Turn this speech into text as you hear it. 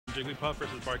Jigglypuff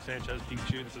versus Bark Sanchez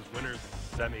Pikachu. This is winners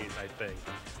semis, I think.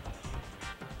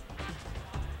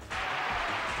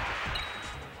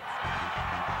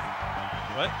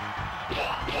 What?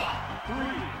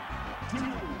 3, 2,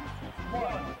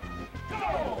 1,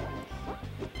 go!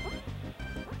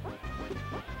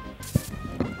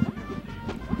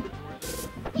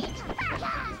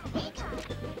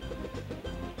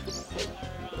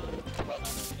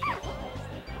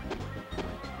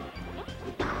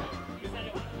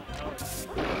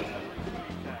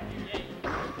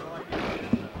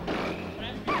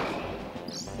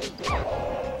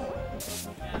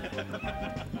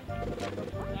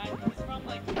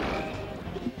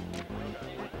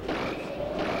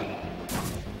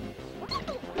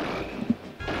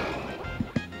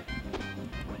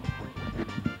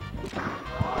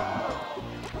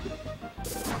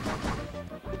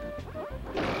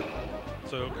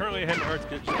 So currently Hammerheart's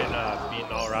just getting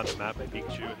beaten all around the map by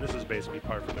Pikachu, and this is basically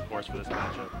par for the course for this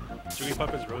matchup.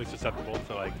 Jigglypuff is really susceptible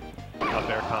to like up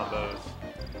air combos,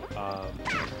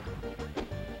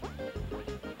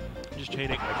 just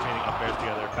chaining up airs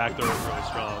together. Back throw is really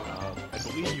strong. I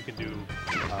believe you can do,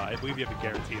 I believe you have a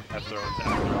guaranteed F throw into F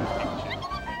throw with Pikachu.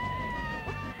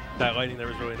 That lightning there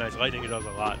was really nice. Lightning does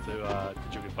a lot to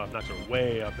Jigglypuff, knocks her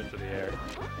way up into the air.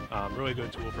 Really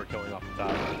good tool for killing off the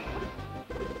top.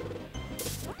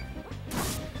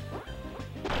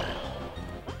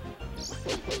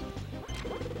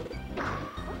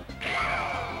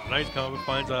 Nice combo,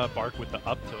 finds Bark with the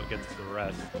up tilt against the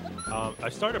rest. I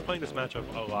started playing this matchup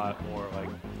a lot more like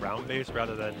ground-based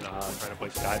rather than trying to play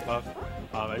Skypuff.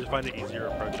 I just find it easier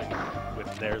approaching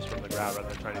with nairs from the ground rather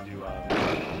than trying to do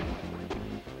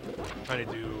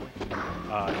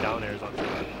down airs onto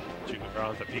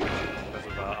Pikachu because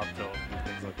of up tilt and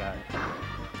things like that.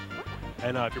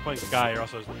 And if you're playing Sky, you're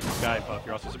also Skypuff.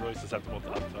 You're also really susceptible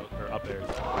to up tilt or up airs.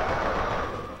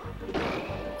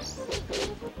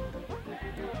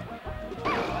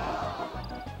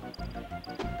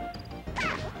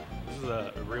 This is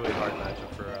a really hard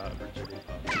matchup for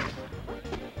Jigglypuff.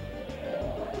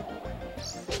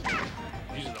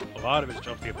 He's using a lot of his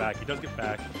jumps to get back. He does get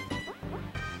back.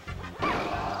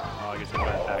 Oh, I guess he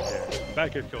got back air.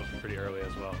 Back air kills pretty early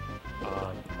as well.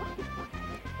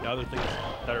 The other things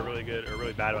that are really good or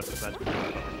really bad about this matchup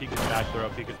are Pika's back throw,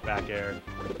 Pika's back air.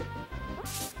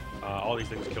 All these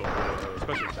things kill really early,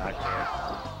 especially back air.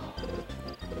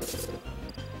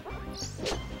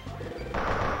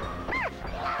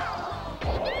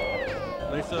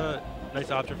 Nice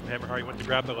option from Hammerheart. He went to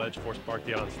grab the ledge, forced Bark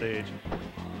to get on stage,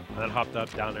 and then hopped up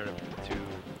down there to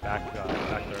back throw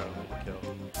and kill.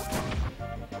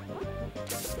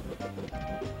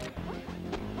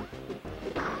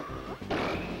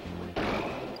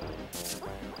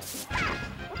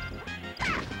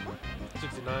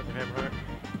 $69 for Hammerheart.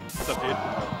 What's up, dude?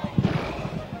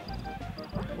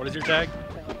 What is your tag?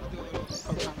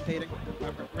 Commentating.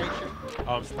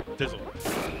 Dizzle. Nice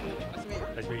to meet you.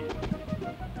 Nice to meet you.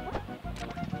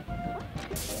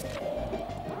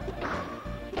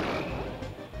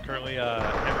 Currently,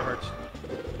 Hammerheart's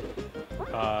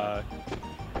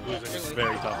losing this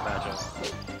very tough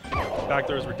matchup. Back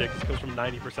throw is ridiculous. Goes from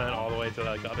 90% all the way to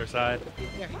like the other side.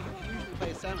 Yeah, he usually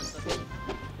plays Samus, doesn't he?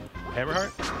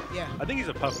 Hammerheart? Yeah. I think he's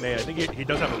a puff man. I think he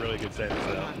does have a really good Samus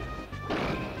though.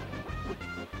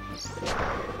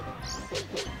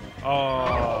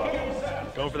 Oh,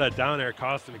 going for that down air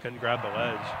cost him. He couldn't grab the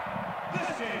ledge.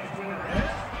 This game's winner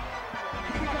is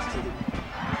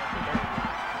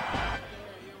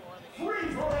free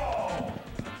for all.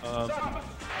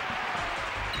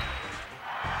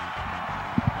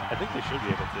 I think they should be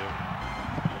able to.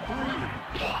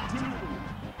 3, 2,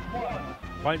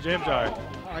 1. Find Jam Jar.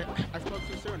 I spoke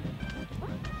too soon.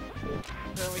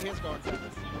 Apparently he is going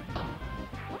Samus.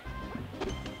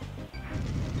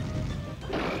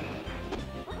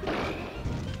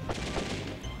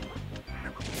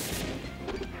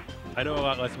 I know a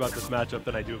lot less about this matchup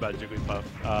than I do about Jigglypuff,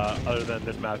 other than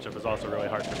this matchup is also really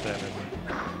hard for Samus.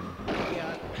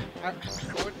 Yeah, I would think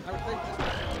this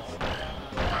matchup is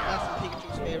less in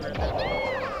Pikachu's favor than...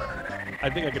 I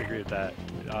think I could agree with that.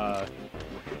 A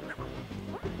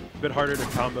bit harder to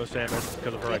combo Samus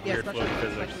because of her like weird floaty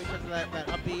physics. Especially because of that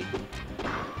up B.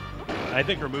 I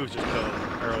think her moves just killed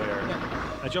earlier.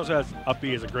 Yeah. And she also has up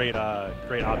B as a great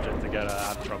option to get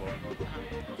out of trouble.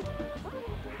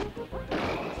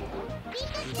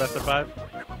 This is best of 5?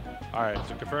 Alright,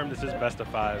 so confirm this is best of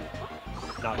 5,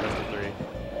 not best of 3.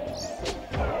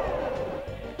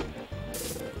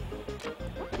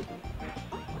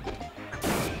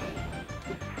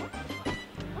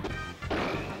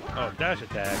 Oh, dash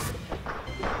attack.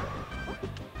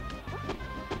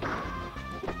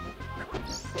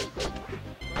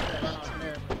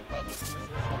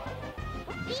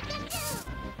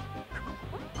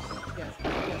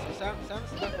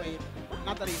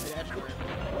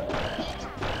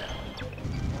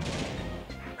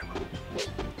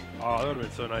 Oh, that would have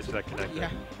been so nice for that connector.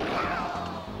 Yeah.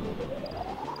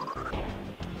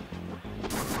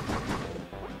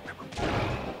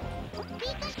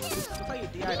 Looks like you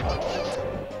DI'd.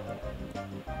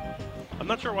 I'm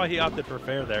not sure why he opted for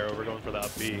fair there over going for the up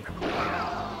B.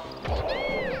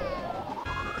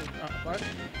 What?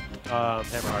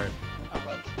 Hammerheart.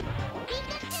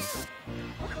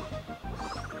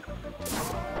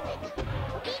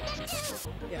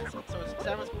 Yeah, so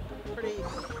Samus pretty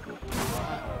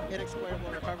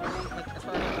inexplicable recovery as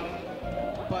far as I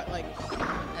know. But like,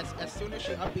 as soon as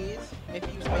she up B's, if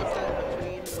you space that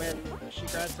between when she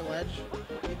grabs the ledge,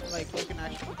 you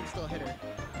can still hit her.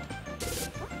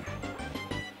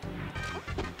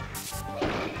 You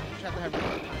just have to have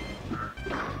time.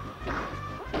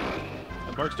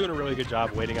 And Mark's doing a really good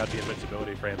job waiting out the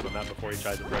invincibility frames on that before he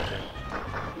tries approaching.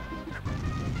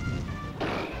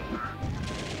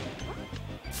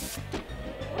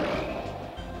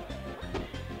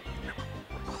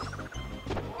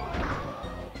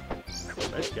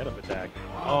 Nice get-up attack.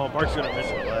 Oh, Mark's gonna miss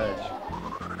the ledge.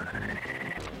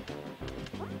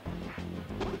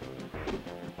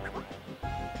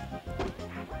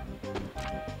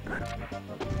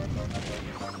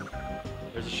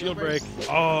 There's a shield break.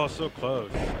 Oh, so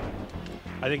close.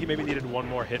 I think he maybe needed one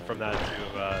more hit from that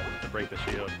to break the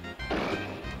shield.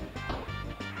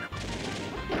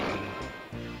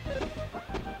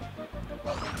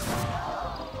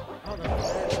 Oh,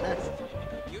 that's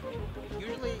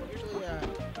usually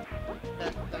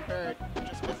that bird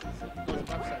just misses, goes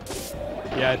above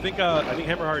side. Yeah, I think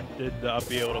Hammerheart did the up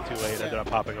B a little too late. Yeah. Ended up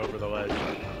popping over the ledge.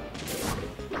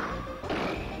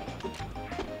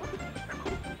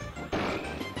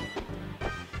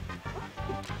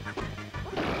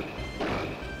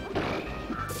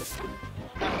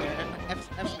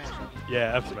 F smash.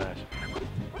 Yeah, F smash.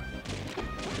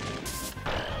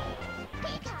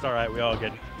 It's all right.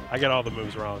 I get all the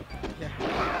moves wrong. Yeah.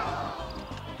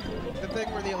 The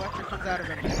thing where the electric comes out of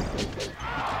him.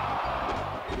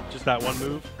 Just that one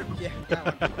move. Yeah,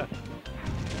 that one.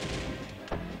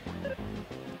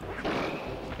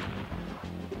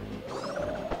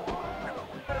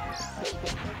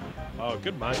 Oh,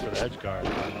 good mind for the edge guard.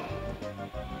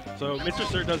 So Mr.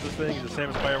 Sir does this thing. He's a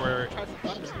Samus player where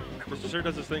Mr. Sir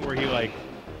does this thing where he like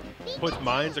puts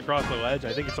mines across the ledge.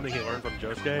 I think it's something he learned from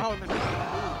Josuke. Oh, and then,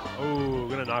 Oh,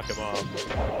 gonna knock him off.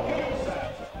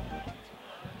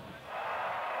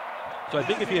 So I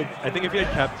think if he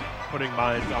had kept putting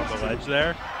mines on the ledge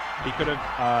there, he could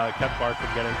have kept Bark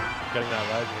from getting that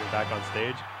ledge and getting back on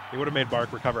stage. He would have made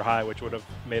Bark recover high, which would have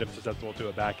made him susceptible to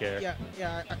a back air.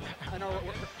 yeah. I know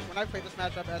when I played this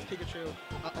matchup as Pikachu,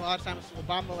 a lot of times we'll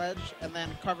bomb the ledge and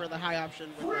then cover the high option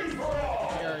with like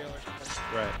aerial or something.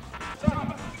 Right.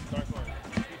 Darkhorse.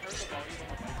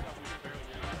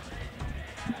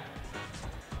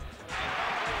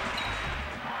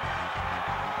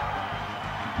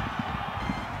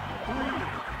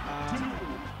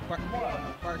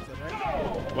 Bark did,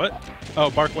 right? What? Oh,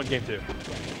 Bark won game 2.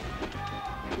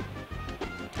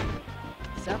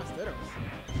 Samus did it.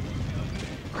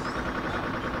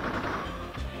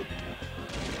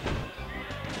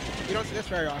 You don't see this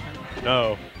very often.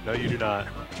 No, you do not.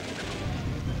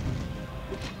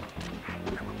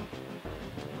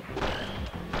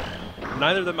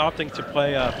 Neither of them opting to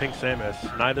play Pink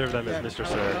Samus. Neither of them is Mr.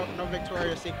 Sir. No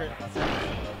Victoria's Secret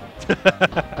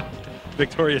Samus.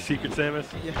 Victoria's Secret Samus?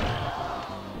 Yeah.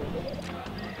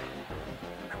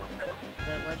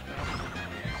 That ledge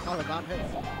pass. Oh, the bomb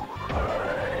hits.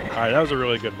 Alright, that was a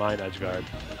really good mine edge guard.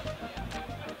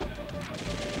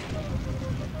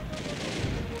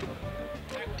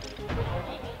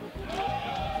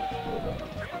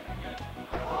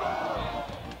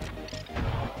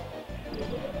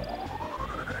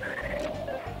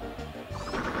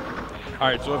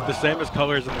 Alright, so if the Samus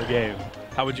colors in the game,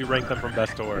 how would you rank them from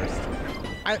best to worst?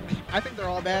 I think they're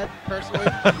all bad, personally.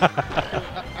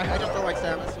 I just don't like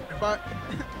Samus. But,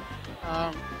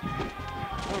 I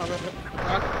don't know, the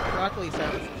broccoli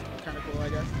Samus is kind of cool, I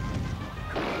guess.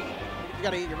 You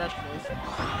gotta eat your vegetables.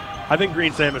 I think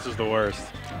Green Samus is the worst.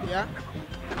 Yeah?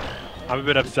 I'm a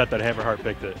bit upset that Hammerheart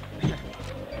picked it.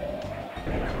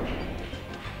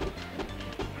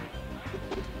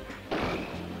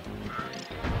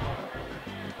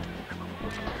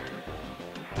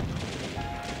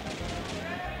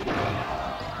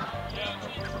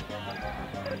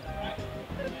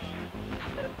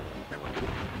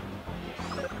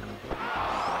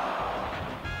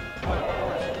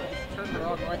 Turn the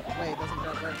wrong way, it doesn't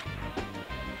go right.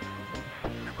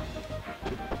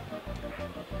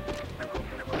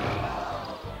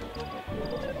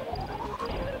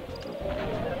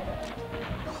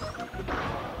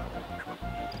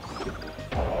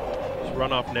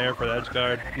 run off nair for the edge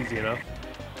guard. Easy enough.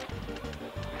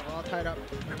 We're all tied up.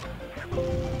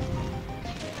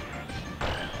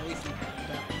 At least he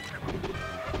down.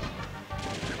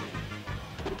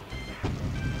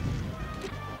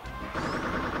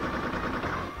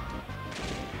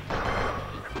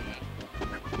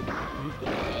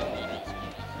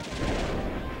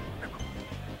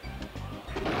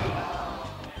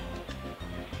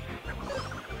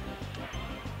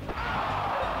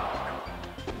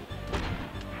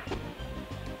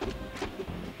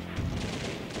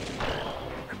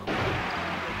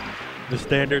 The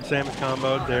standard Samus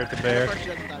combo there to Bear. Of course she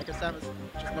doesn't die, because Samus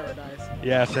just never dies.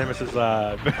 Yeah, Samus is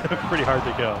pretty hard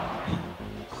to kill.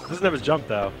 Doesn't have his jump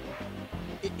though.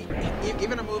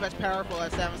 Even a move as powerful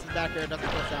as Samus' back air doesn't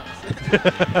kill Samus.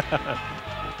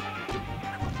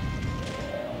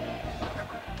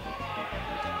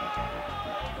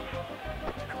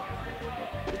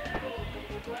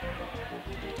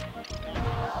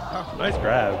 Oh, nice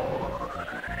grab.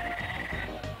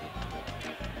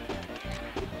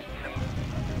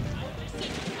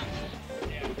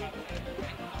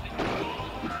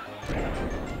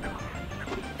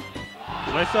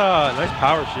 Nice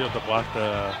power shield to block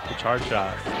the charge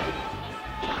shot.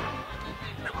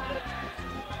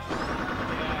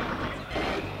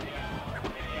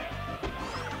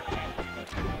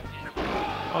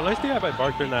 Oh, nice DI by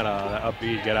Barker in that up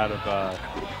B. Get out of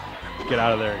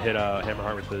there and hit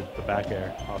Hammerheart with the back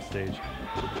air off stage.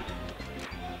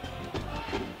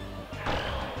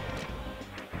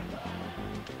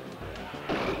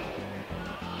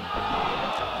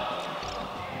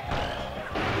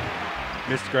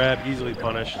 Missed grab, easily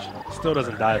punished. Still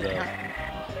doesn't die though.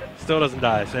 Still doesn't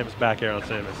die. Samus back air on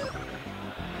Samus.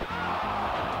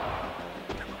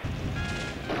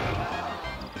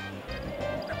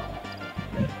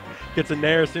 Gets a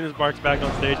nair as soon as Bark's back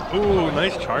on stage. Ooh,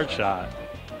 nice charge shot.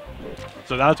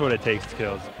 So that's what it takes to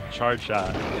kill. Charge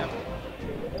shot. Yep.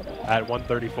 At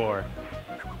 134.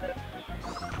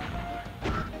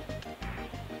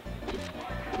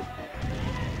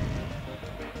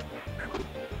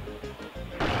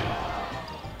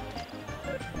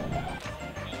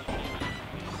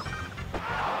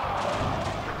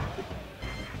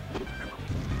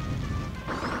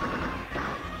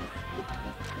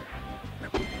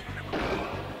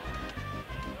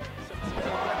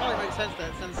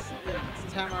 That since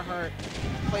Hammerheart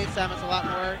plays Samus a lot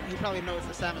more, he probably knows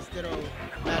the Samus Ditto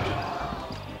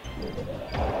matchup.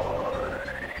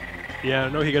 Yeah, I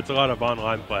know he gets a lot of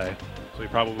online play, so he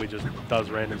probably just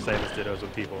does random Samus Dittos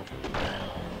with people.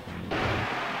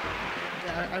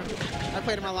 Yeah, I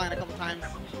played him online a couple times.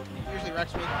 Usually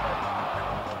wrecks me.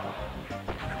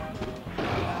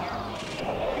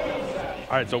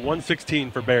 All right, so 116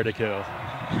 for Bear to kill.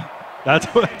 That's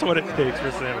what it takes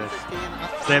for Samus.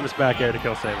 Samus back air to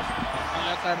kill Samus. On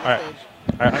that side of the All right. stage.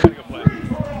 All right, I gotta go play.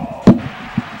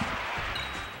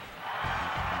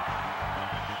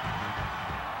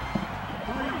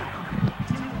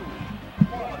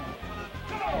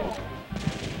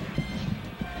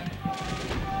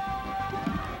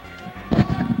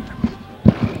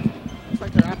 Looks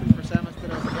like they're opting for Samus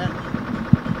Dittos again.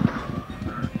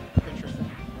 Interesting.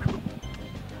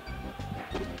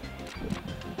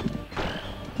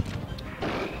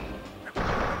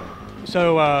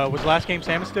 So, was last game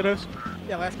Samus Dittos?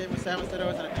 Yeah, last game was Samus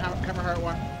Dittos and Hammerheart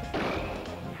won.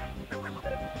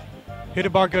 Who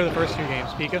did Bart go the first two games?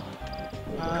 Pika?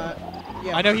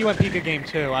 Yeah. I know he went Pika game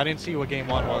 2. I didn't see what game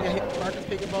 1 was. Yeah, Marcus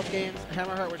Pika both games.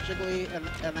 Hammerheart was Jiggly, and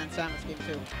then Samus game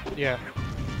 2. Yeah.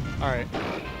 All right.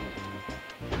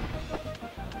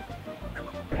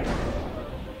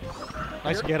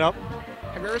 Nice get up.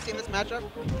 Have you ever seen this matchup?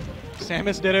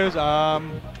 Samus Dittos,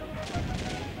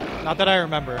 not that I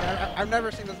remember. I've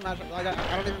never seen this matchup. Like,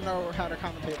 I don't even know how to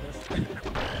commentate this.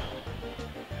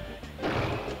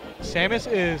 Samus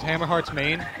is Hammerheart's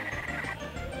main.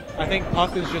 I think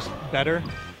Puff is just better,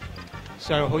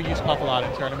 so he'll use Puff a lot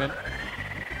in tournament.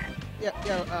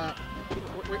 Yeah.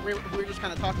 We were just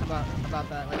kind of talking about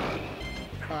that,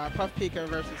 like Puff Pika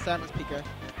versus Samus Pika.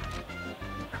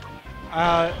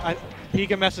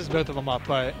 Pika messes both of them up,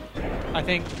 but I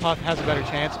think Puff has a better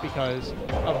chance because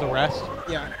of the rest.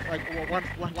 Yeah, like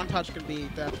one touch can be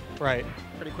death. Right.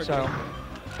 Pretty quickly. So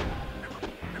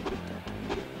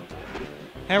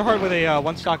Hammerheart with a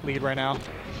one stock lead right now.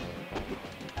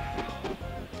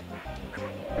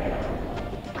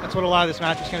 That's what a lot of this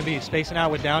match is going to be, spacing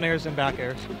out with down airs and back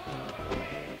airs.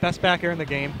 Best back air in the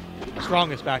game.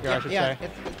 Strongest back air, I should say. Yeah,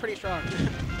 it's pretty strong.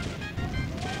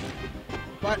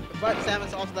 But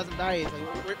Samus also doesn't die easily.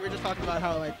 We're just talking about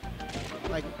how like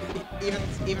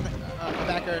even a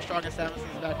back air as strong as Samus's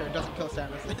back air doesn't kill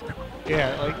Samus.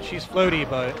 Yeah, like she's floaty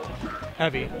but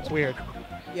heavy. It's weird.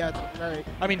 Yeah, it's very.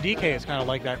 I mean, DK is kind of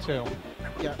like that too.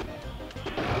 Yeah.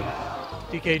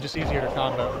 DK just easier to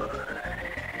combo.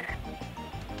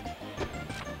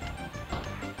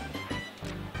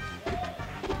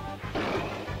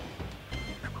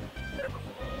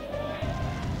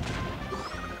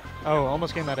 Oh,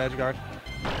 almost came that edge guard.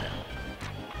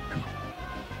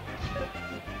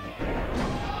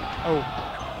 Oh,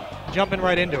 jumping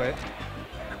right into it.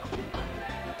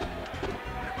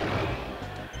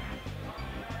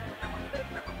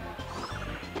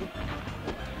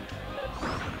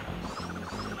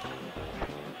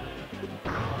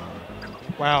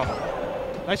 Wow,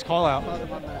 nice call out. Called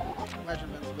him on that ledge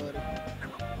invincibility.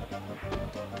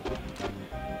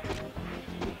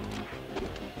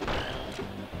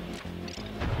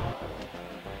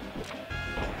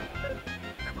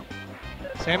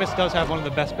 Samus does have one of the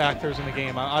best back throws in the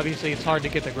game. Obviously, it's hard to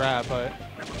get the grab, but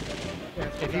Yeah,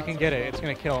 it's if you can get it, it's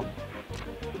going to kill.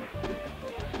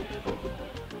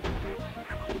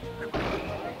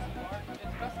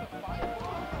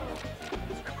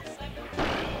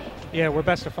 Yeah, we're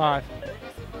best of 5.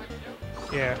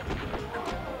 Yeah.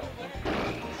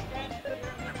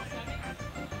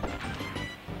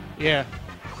 Yeah.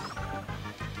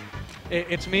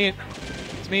 It's me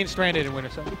and Stranded in Winter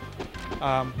 7.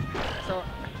 So,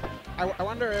 I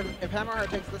wonder if Hammerheart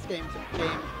takes this game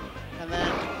and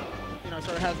then,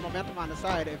 sort of has momentum on the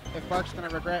side, if Bark's going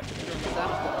to regret doing the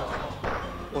Samus goals.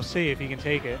 We'll see if he can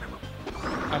take it.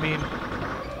 I mean,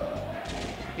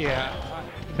 yeah,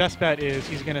 the best bet is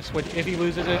he's going to switch. If he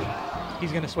loses it,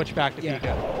 he's going to switch back to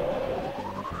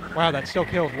Pika. Wow, that still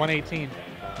killed 118.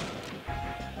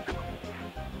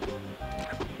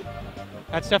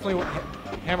 That's definitely,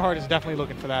 Hammerheart is definitely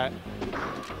looking for that.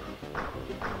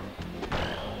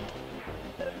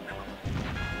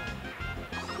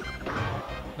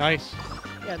 Nice.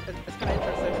 Yeah, it's kind of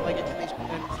interesting, like in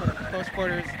sort of close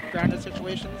quarters, grounded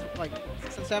situations. Like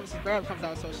since Samus's grab comes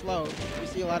out so slow, you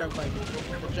see a lot of like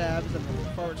the jabs and the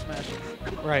forward smashes.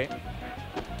 Right.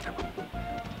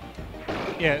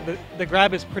 Yeah, the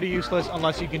grab is pretty useless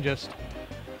unless you can just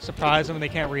surprise them and they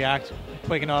can't react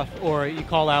quick enough, or you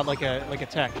call out like a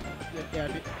tech.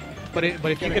 Yeah. But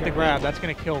if you get the grab, that's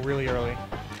gonna kill really early.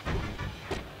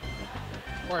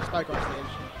 Or a spike off stage.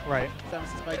 Right.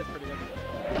 Samus's spike is pretty good.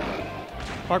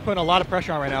 Bark putting a lot of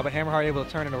pressure on right now, but Hammerheart able to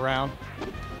turn it around.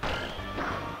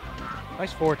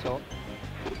 Nice forward tilt.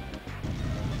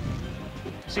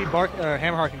 See,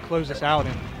 Hammerheart can close this out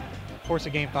and force a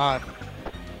game 5.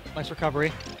 Nice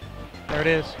recovery. There it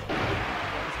is.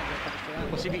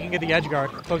 We'll see if he can get the edge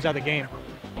guard, close out the game.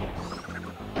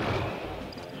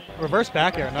 Reverse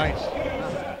back air, nice.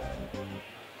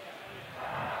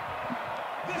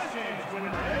 This game's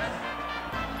winner is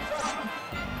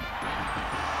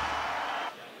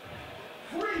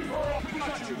free for all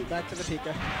Pikachu. Back to the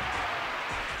Pika.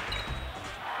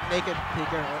 Naked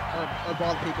Pika, or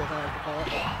bald Pika, as I like to call it.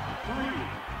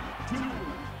 3, 2,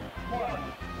 1.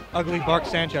 Ugly Bark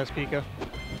Sanchez Pika.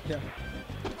 Yeah.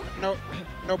 No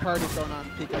parties going on,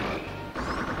 Pika.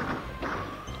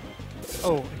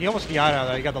 Oh, he almost DI'd out of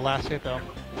that. He got the last hit though.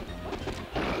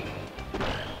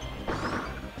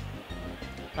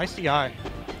 Nice DI.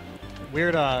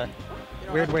 Weird,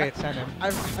 weird way it sent him.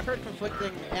 I've heard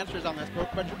conflicting answers on this,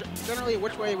 but generally,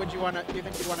 which way would you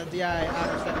think you'd want to DI out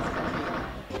of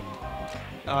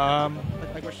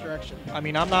Samus? Like which direction? I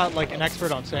mean, I'm not like an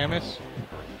expert on Samus,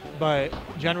 but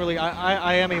generally,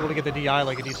 I am able to get the DI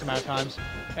like a decent amount of times,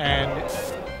 and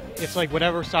it's like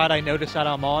whatever side I notice that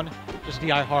I'm on, just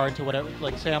DI hard to whatever.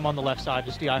 Like say I'm on the left side,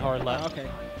 just DI hard left. Okay.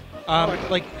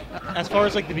 Like as far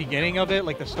as like the beginning of it,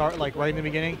 like the start, like right in the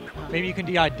beginning, maybe you can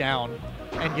DI down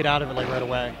and get out of it like right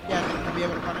away. Yeah, to be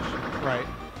able to punish. Right.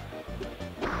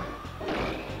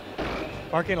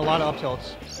 Barking a lot of up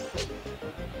tilts.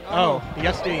 Oh, the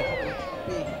SD.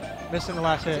 B. Missing the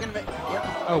last hit. Yep.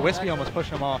 Oh, Wispy almost pushed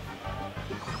him off.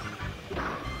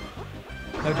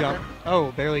 No jump.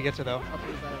 Oh, barely gets it though. Up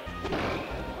B's out of it.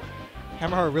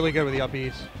 Hammerheart really good with the up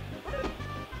Bs.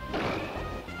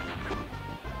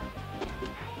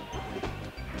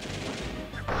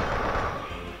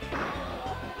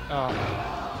 Oh.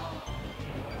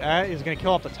 That is going to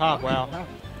kill off the top. Wow.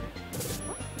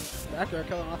 Back air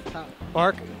killing off the top.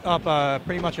 Bark up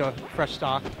pretty much a fresh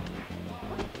stock.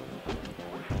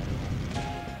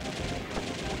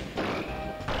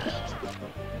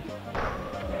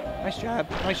 Nice jab.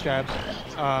 Nice jabs.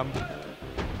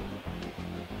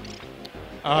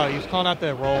 He was calling out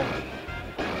the roll.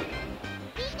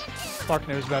 Bark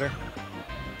knows better.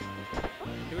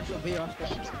 Neutral B off the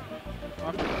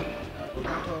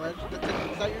down to a ledge.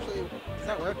 Does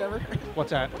that work ever?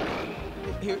 What's that?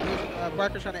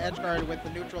 Barker's trying to edge guard with the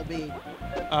neutral B.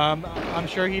 I'm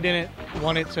sure he didn't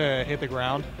want it to hit the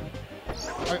ground.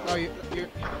 Oh, you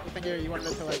think you wanted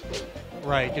it to like...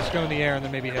 Right, just go in the air and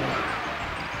then maybe hit him.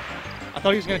 I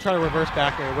thought he was going to try to reverse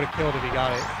back there. It would have killed if he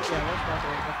got it. Yeah, reverse back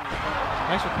there.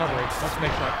 Nice recovery. Let's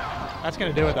make that. That's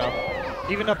going to do it,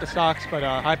 though. Even up the stocks, but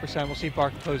high percent. We'll see if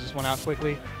Barker closes this one out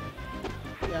quickly.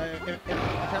 Yeah, if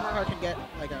Hammerheart can get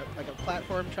like a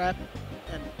platform trap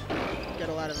and get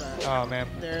a lot of Oh, man.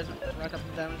 there's rack up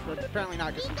some damage, but apparently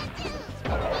not because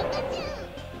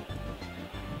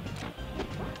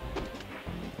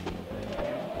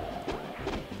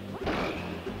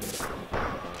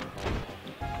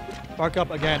Bark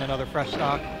up again, another fresh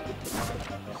stock.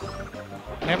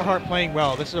 Hammerheart playing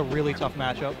well. This is a really tough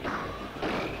matchup.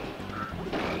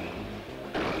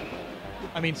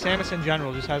 I mean, Samus in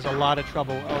general just has a lot of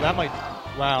trouble. Oh, that might...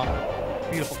 Wow.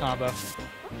 Beautiful combo.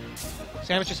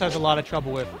 Samus just has a lot of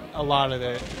trouble with a lot of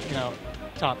the,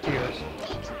 top tiers.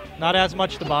 Not as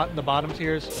much the bottom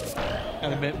tiers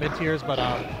and the mid tiers, but,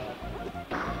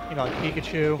 like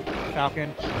Pikachu,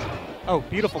 Falcon. Oh,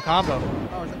 beautiful combo.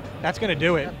 Oh, That's going to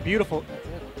do it. Beautiful.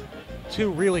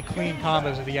 Two really clean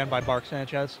combos at the end by Bark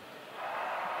Sanchez.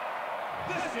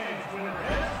 This game's winner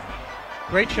is...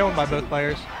 Great showing by both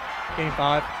players. Game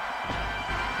 5.